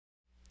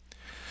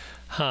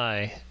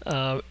Hi.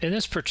 In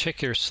this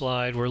particular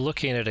slide, we're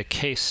looking at a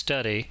case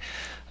study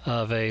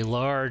of a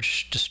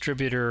large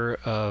distributor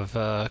of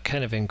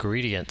kind of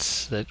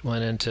ingredients that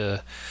went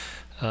into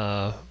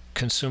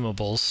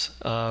consumables.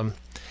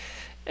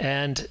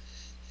 And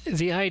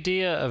the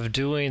idea of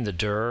doing the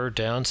DURRR,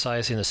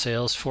 downsizing the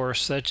sales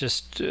force, that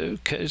just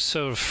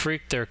sort of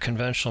freaked their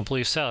conventional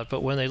beliefs out.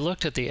 But when they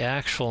looked at the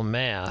actual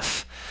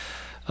math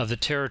of the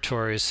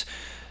territories,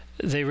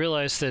 they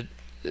realized that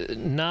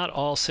not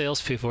all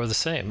salespeople are the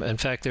same. In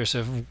fact, there's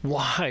a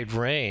wide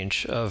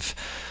range of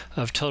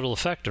total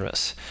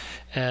effectiveness.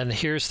 And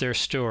here's their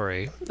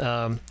story.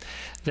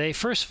 They,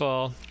 first of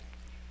all,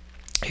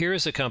 here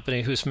is a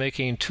company who's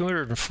making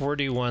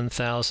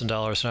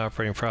 $241,000 in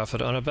operating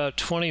profit on about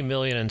 $20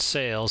 million in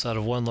sales out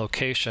of one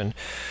location,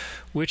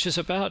 which is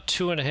about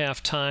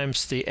 2.5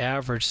 times the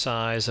average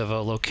size of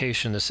a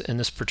location in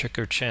this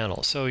particular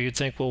channel. So you'd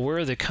think, well, where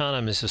are the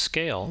economies of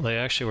scale? They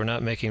actually were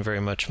not making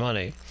very much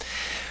money.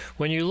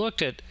 When you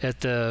looked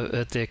at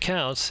the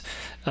accounts,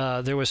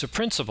 there was a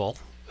principal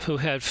who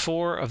had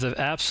 4 of the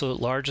absolute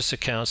largest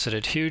accounts that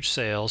had huge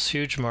sales,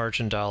 huge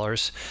margin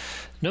dollars.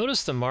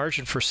 Notice the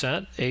margin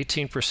percent,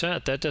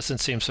 18%. That doesn't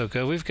seem so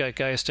good. We've got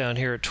guys down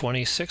here at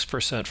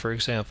 26%, for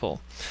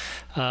example.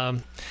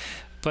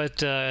 But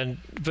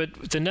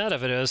the net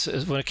of it is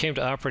when it came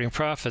to operating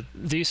profit,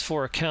 these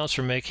 4 accounts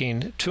are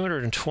making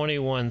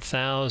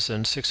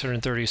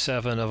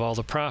 $221,637 of all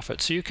the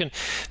profits. So you can,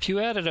 if you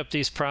added up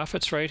these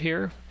profits right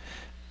here,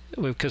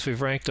 because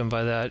we've ranked them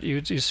by that,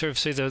 you sort of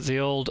see the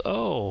old,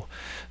 oh,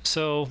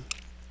 so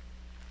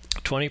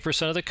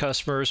 20% of the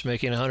customers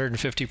making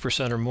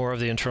 150% or more of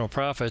the internal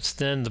profits,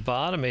 then the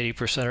bottom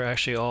 80% are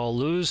actually all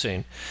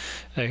losing.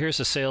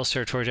 Here's a sales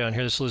territory down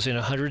here that's losing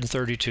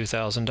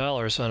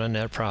 $132,000 on a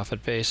net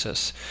profit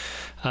basis.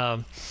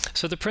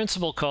 So the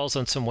principal calls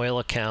on some whale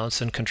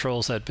accounts and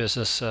controls that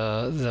business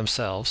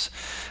themselves.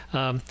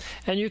 And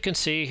you can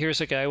see here's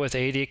a guy with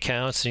 80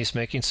 accounts and he's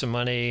making some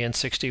money, and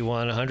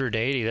 61,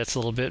 180, that's a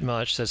little bit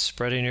much. That's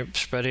spreading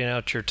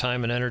out your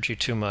time and energy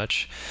too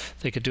much.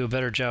 They could do a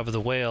better job of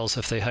the whales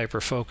if they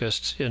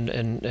hyper-focused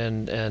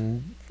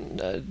and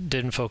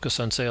didn't focus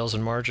on sales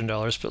and margin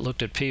dollars, but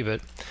looked at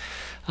PBIT.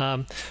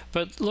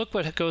 But look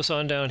what goes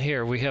on down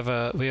here. We have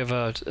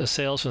a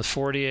sales with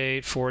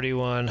 48,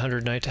 41,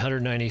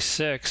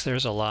 196.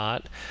 There's a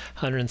lot.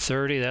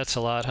 130. That's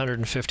a lot.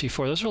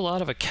 154. Those are a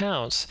lot of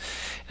accounts,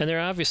 and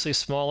they're obviously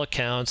small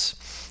accounts,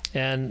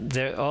 and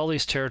all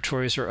these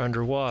territories are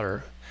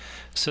underwater.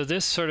 So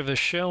this sort of is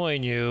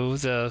showing you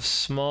the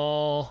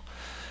small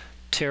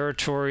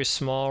territory,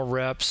 small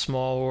rep,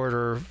 small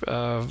order,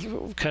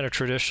 kind of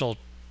traditional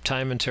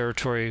time and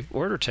territory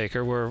order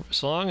taker, where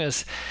as long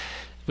as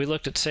we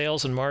looked at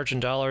sales and margin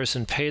dollars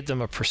and paid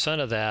them a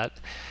percent of that,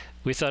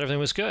 we thought everything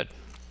was good,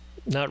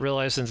 not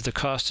realizing that the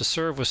cost to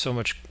serve was so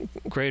much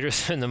greater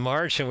than the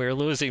margin. We were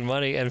losing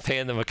money and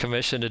paying them a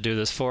commission to do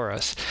this for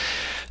us.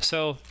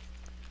 So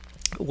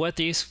what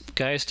these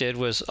guys did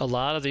was, a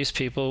lot of these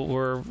people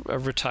were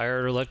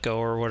retired or let go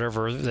or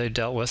whatever they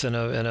dealt with in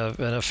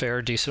a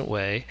fair, decent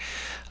way.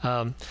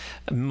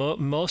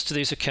 Most of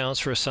these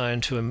accounts were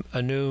assigned to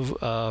a new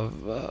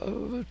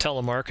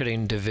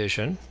telemarketing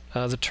division.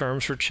 The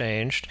terms were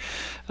changed.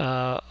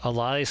 A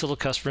lot of these little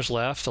customers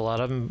left. A lot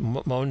of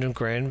them moaned and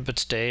groaned, but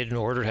stayed and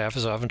ordered half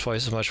as often,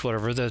 twice as much,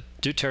 whatever. The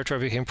territory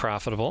became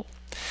profitable.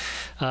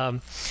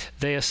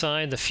 They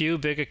assigned the few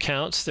big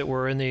accounts that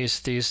were in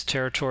these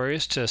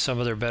territories to some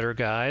of their better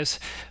guys,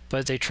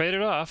 but they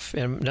traded off,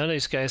 and none of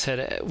these guys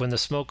had, when the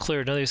smoke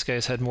cleared, none of these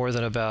guys had more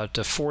than about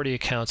 40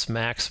 accounts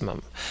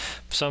maximum.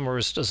 Some were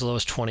as low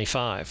as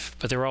 25,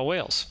 but they were all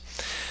whales.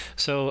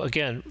 So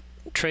again,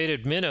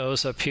 traded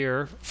minnows up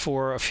here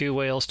for a few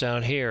whales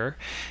down here,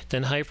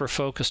 then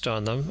hyper-focused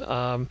on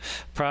them.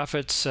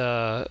 Profits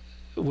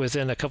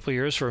within a couple of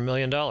years were $1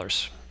 million.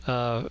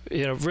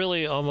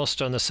 Really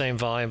almost on the same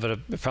volume, but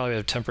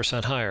probably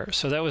 10% higher.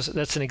 So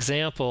that's an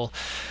example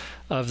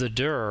of the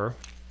DURRR.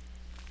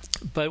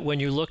 But when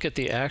you look at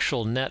the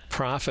actual net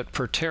profit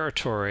per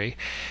territory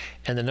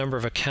and the number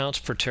of accounts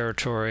per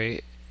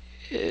territory,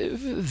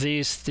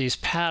 these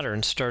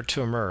patterns start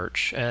to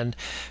emerge, and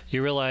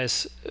you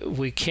realize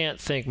we can't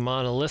think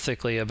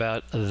monolithically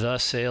about the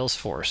sales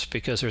force,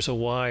 because there's a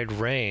wide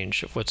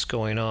range of what's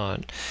going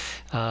on,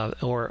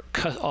 or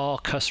all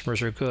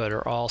customers are good,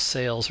 or all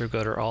sales are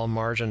good, or all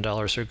margin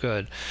dollars are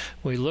good.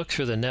 We look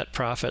through the net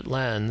profit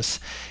lens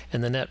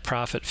and the net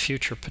profit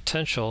future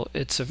potential.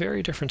 It's a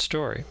very different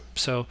story.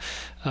 So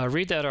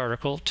read that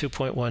article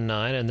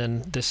 2.19, and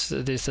then this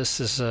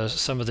is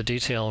some of the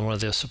detail in one of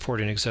the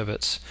supporting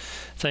exhibits.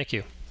 Thank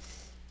you.